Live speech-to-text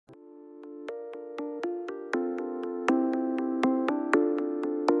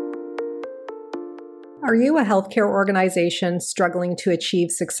Are you a healthcare organization struggling to achieve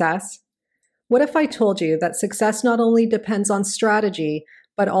success? What if I told you that success not only depends on strategy,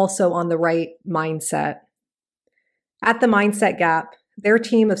 but also on the right mindset? At the Mindset Gap, their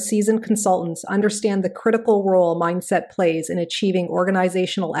team of seasoned consultants understand the critical role mindset plays in achieving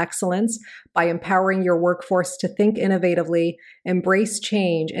organizational excellence by empowering your workforce to think innovatively, embrace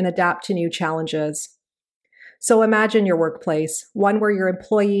change, and adapt to new challenges. So imagine your workplace, one where your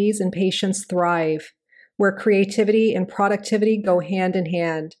employees and patients thrive, where creativity and productivity go hand in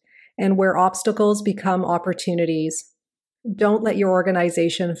hand, and where obstacles become opportunities. Don't let your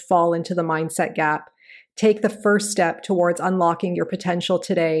organization fall into the mindset gap. Take the first step towards unlocking your potential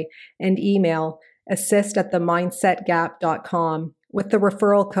today and email assist@themindsetgap.com with the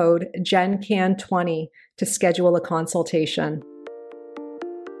referral code GenCan20 to schedule a consultation.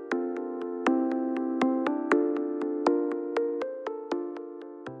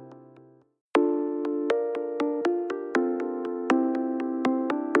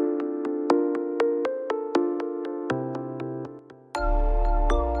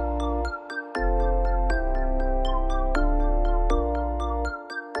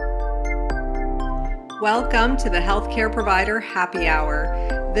 Welcome to the Healthcare Provider Happy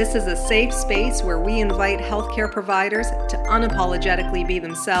Hour. This is a safe space where we invite healthcare providers to unapologetically be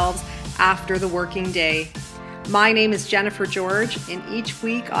themselves after the working day. My name is Jennifer George, and each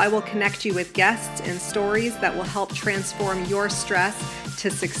week I will connect you with guests and stories that will help transform your stress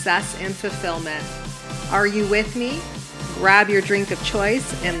to success and fulfillment. Are you with me? Grab your drink of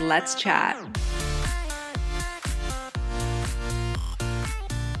choice and let's chat.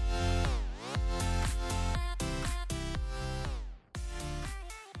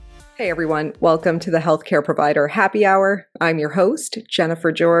 Hey everyone, welcome to the Healthcare Provider Happy Hour. I'm your host,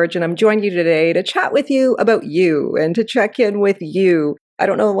 Jennifer George, and I'm joining you today to chat with you about you and to check in with you. I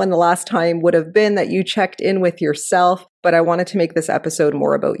don't know when the last time would have been that you checked in with yourself, but I wanted to make this episode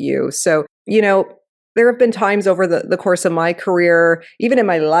more about you. So, there have been times over the course of my career, even in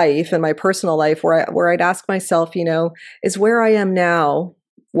my life and my personal life, where I'd ask myself, is where I am now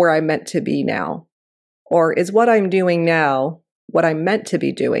where I'm meant to be now? Or is what I'm doing now what I'm meant to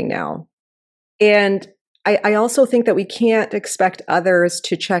be doing now? And I also think that we can't expect others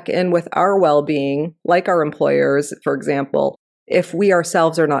to check in with our well-being, like our employers, for example, if we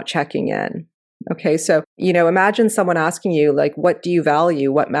ourselves are not checking in. Okay, so, imagine someone asking you, what do you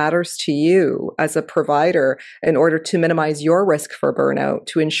value? What matters to you as a provider in order to minimize your risk for burnout,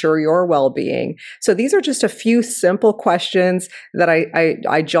 to ensure your well-being? So these are just a few simple questions that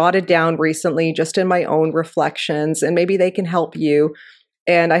I jotted down recently just in my own reflections, and maybe they can help you.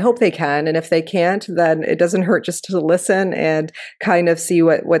 And I hope they can. And if they can't, then it doesn't hurt just to listen and kind of see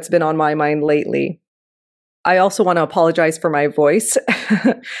what's been on my mind lately. I also want to apologize for my voice.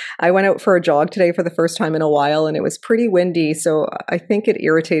 I went out for a jog today for the first time in a while, and it was pretty windy, so I think it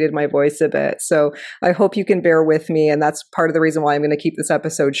irritated my voice a bit. So I hope you can bear with me, and that's part of the reason why I'm going to keep this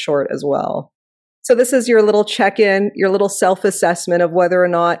episode short as well. So this is your little check-in, your little self-assessment of whether or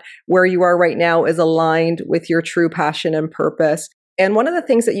not where you are right now is aligned with your true passion and purpose. And one of the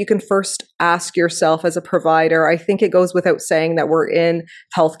things that you can first ask yourself as a provider, I think it goes without saying that we're in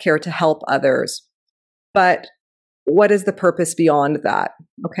healthcare to help others. But what is the purpose beyond that?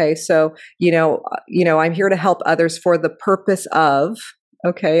 Okay, so I'm here to help others for the purpose of.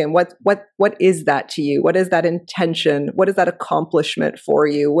 Okay, and what is that to you? What is that intention? What is that accomplishment for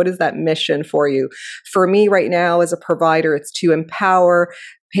you? What is that mission for you? For me, right now, as a provider, it's to empower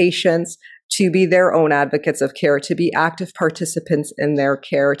patients to be their own advocates of care, to be active participants in their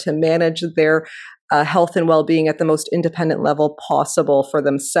care, to manage their health and well-being at the most independent level possible for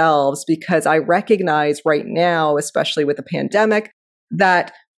themselves, because I recognize right now, especially with the pandemic,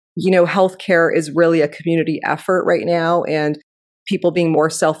 that, healthcare is really a community effort right now, and people being more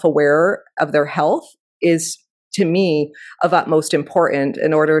self-aware of their health is, to me, of utmost importance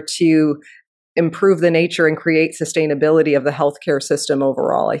in order to improve the nature and create sustainability of the healthcare system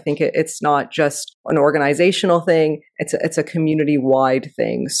overall. I think it's not just an organizational thing, it's a community-wide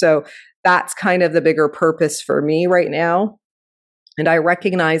thing. So that's kind of the bigger purpose for me right now. And I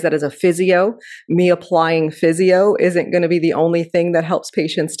recognize that as a physio, me applying physio isn't going to be the only thing that helps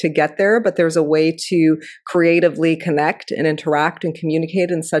patients to get there, but there's a way to creatively connect and interact and communicate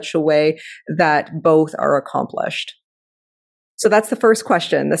in such a way that both are accomplished. So that's the first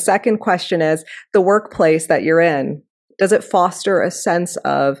question. The second question is the workplace that you're in. Does it foster a sense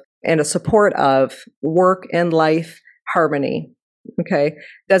of and a support of work and life harmony? Okay.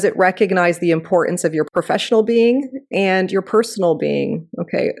 Does it recognize the importance of your professional being and your personal being?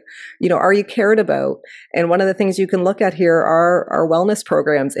 Okay. Are you cared about? And one of the things you can look at here are wellness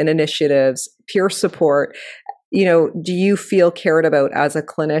programs and initiatives, peer support. Do you feel cared about as a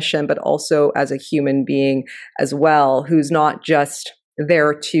clinician, but also as a human being as well, who's not just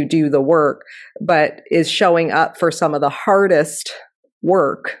there to do the work, but is showing up for some of the hardest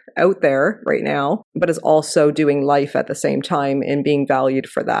work out there right now, but is also doing life at the same time and being valued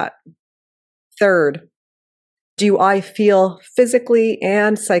for that? Third, do I feel physically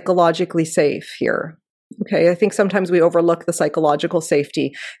and psychologically safe here? Okay, I think sometimes we overlook the psychological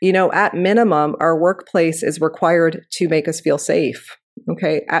safety. At minimum, our workplace is required to make us feel safe.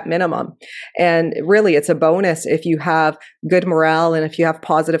 Okay, at minimum. And really, it's a bonus if you have good morale and if you have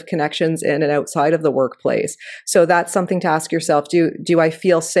positive connections in and outside of the workplace. So that's something to ask yourself. Do I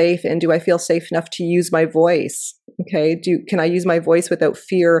feel safe, and do I feel safe enough to use my voice? Okay, can I use my voice without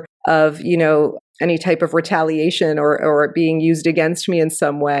fear of, any type of retaliation or it being used against me in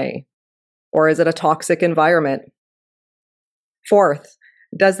some way? Or is it a toxic environment? Fourth,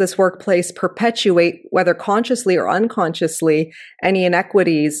 does this workplace perpetuate, whether consciously or unconsciously, any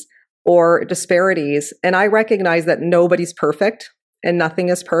inequities or disparities? And I recognize that nobody's perfect and nothing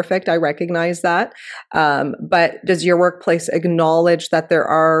is perfect. I recognize that. But does your workplace acknowledge that there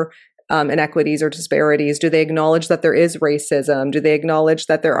are inequities or disparities? Do they acknowledge that there is racism? Do they acknowledge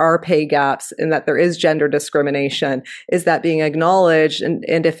that there are pay gaps and that there is gender discrimination? Is that being acknowledged? And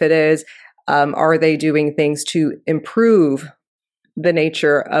if it is, are they doing things to improve the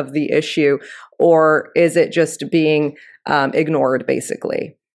nature of the issue, or is it just being ignored,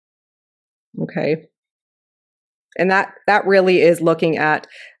 basically? Okay. And that really is looking at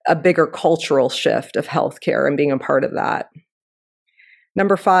a bigger cultural shift of healthcare and being a part of that.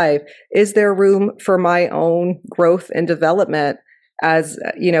 Number 5, is there room for my own growth and development as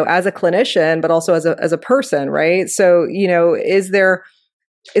a clinician, but also as a person, right? So,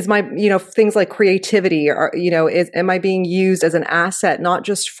 is my, things like creativity, or, am I being used as an asset, not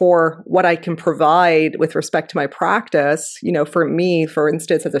just for what I can provide with respect to my practice, for me, for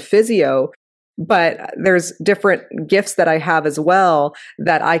instance, as a physio, but there's different gifts that I have as well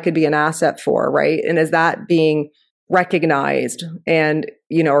that I could be an asset for, right? And is that being recognized? And,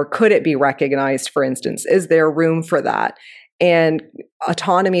 or could it be recognized, for instance? Is there room for that? And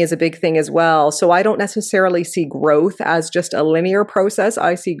autonomy is a big thing as well. So I don't necessarily see growth as just a linear process.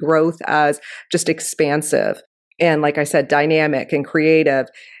 I see growth as just expansive and, like I said, dynamic and creative.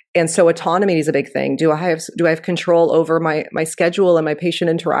 And so autonomy is a big thing. Do I have control over my schedule and my patient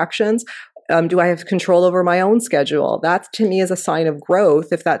interactions? Do I have control over my own schedule? That to me is a sign of growth.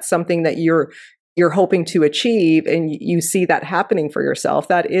 If that's something that you're hoping to achieve and you see that happening for yourself,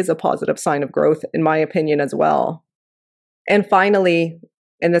 that is a positive sign of growth, in my opinion, as well. And finally,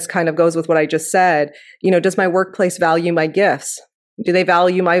 and this kind of goes with what I just said, does my workplace value my gifts? Do they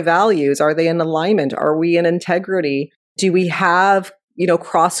value my values? Are they in alignment? Are we in integrity? Do we have,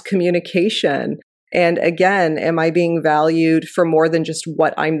 cross communication? And again, am I being valued for more than just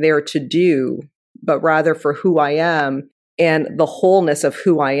what I'm there to do, but rather for who I am and the wholeness of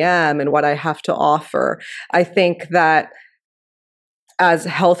who I am and what I have to offer? I think that as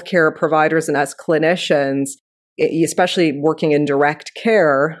healthcare providers and as clinicians, especially working in direct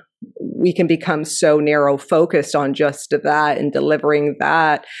care, we can become so narrow focused on just that and delivering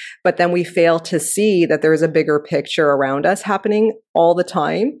that. But then we fail to see that there's a bigger picture around us happening all the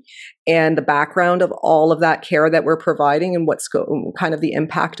time and the background of all of that care that we're providing and what's kind of the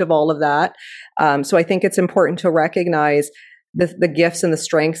impact of all of that. So I think it's important to recognize the gifts and the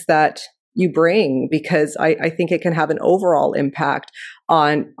strengths that you bring, because I think it can have an overall impact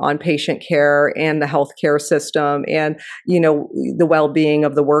on patient care and the healthcare system and, the well-being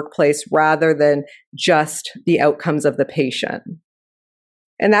of the workplace rather than just the outcomes of the patient.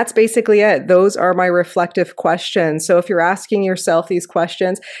 And that's basically it. Those are my reflective questions. So if you're asking yourself these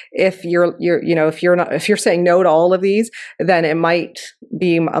questions, if you're saying no to all of these, then it might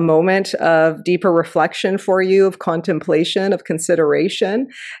be a moment of deeper reflection for you, of contemplation, of consideration,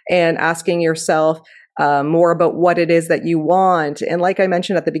 and asking yourself more about what it is that you want. And like I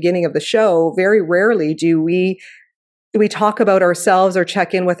mentioned at the beginning of the show, very rarely do we talk about ourselves or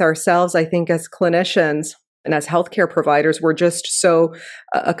check in with ourselves. I think as clinicians and as healthcare providers, we're just so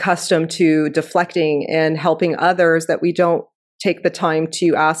accustomed to deflecting and helping others that we don't take the time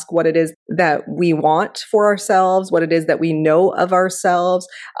to ask what it is that we want for ourselves, what it is that we know of ourselves.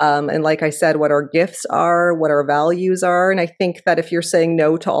 And like I said, what our gifts are, what our values are. And I think that if you're saying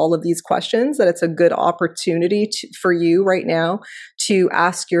no to all of these questions, that it's a good opportunity for you right now to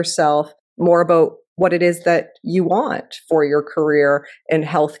ask yourself more about what it is that you want for your career in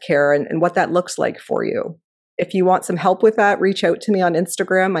healthcare and what that looks like for you. If you want some help with that, reach out to me on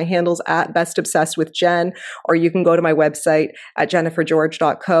Instagram. My handle's at bestobsessedwithjen, or you can go to my website at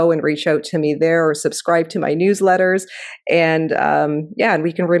jennifergeorge.co and reach out to me there, or subscribe to my newsletters. And and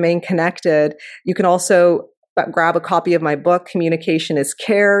we can remain connected. You can also grab a copy of my book, Communication is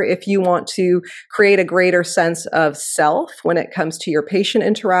Care, if you want to create a greater sense of self when it comes to your patient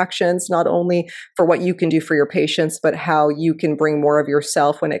interactions, not only for what you can do for your patients, but how you can bring more of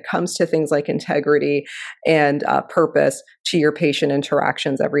yourself when it comes to things like integrity and purpose to your patient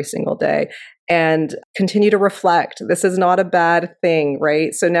interactions every single day. And continue to reflect. This is not a bad thing,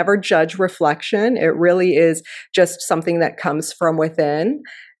 right? So never judge reflection. It really is just something that comes from within.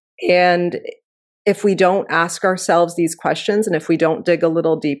 And if we don't ask ourselves these questions, and if we don't dig a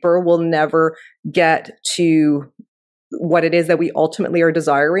little deeper, we'll never get to what it is that we ultimately are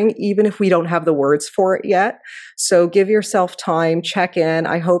desiring, even if we don't have the words for it yet. So give yourself time, check in.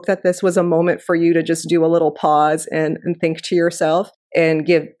 I hope that this was a moment for you to just do a little pause and think to yourself, and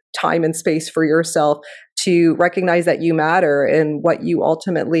give time and space for yourself to recognize that you matter and what you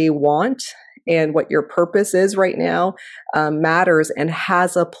ultimately want and what your purpose is right now matters and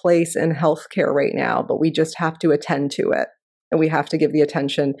has a place in healthcare right now, but we just have to attend to it, and we have to give the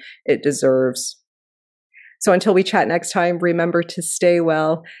attention it deserves. So until we chat next time, remember to stay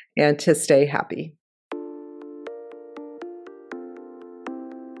well and to stay happy.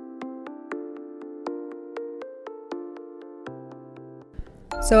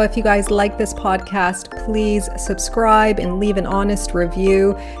 So if you guys like this podcast, please subscribe and leave an honest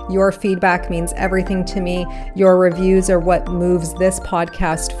review. Your feedback means everything to me. Your reviews are what moves this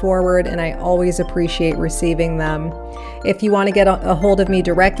podcast forward, and I always appreciate receiving them. If you want to get a hold of me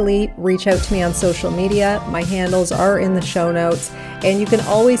directly, reach out to me on social media. My handles are in the show notes, and you can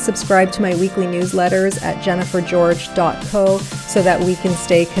always subscribe to my weekly newsletters at jennifergeorge.co so that we can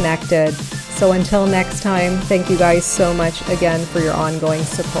stay connected. So until next time, thank you guys so much again for your ongoing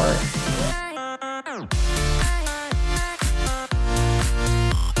support.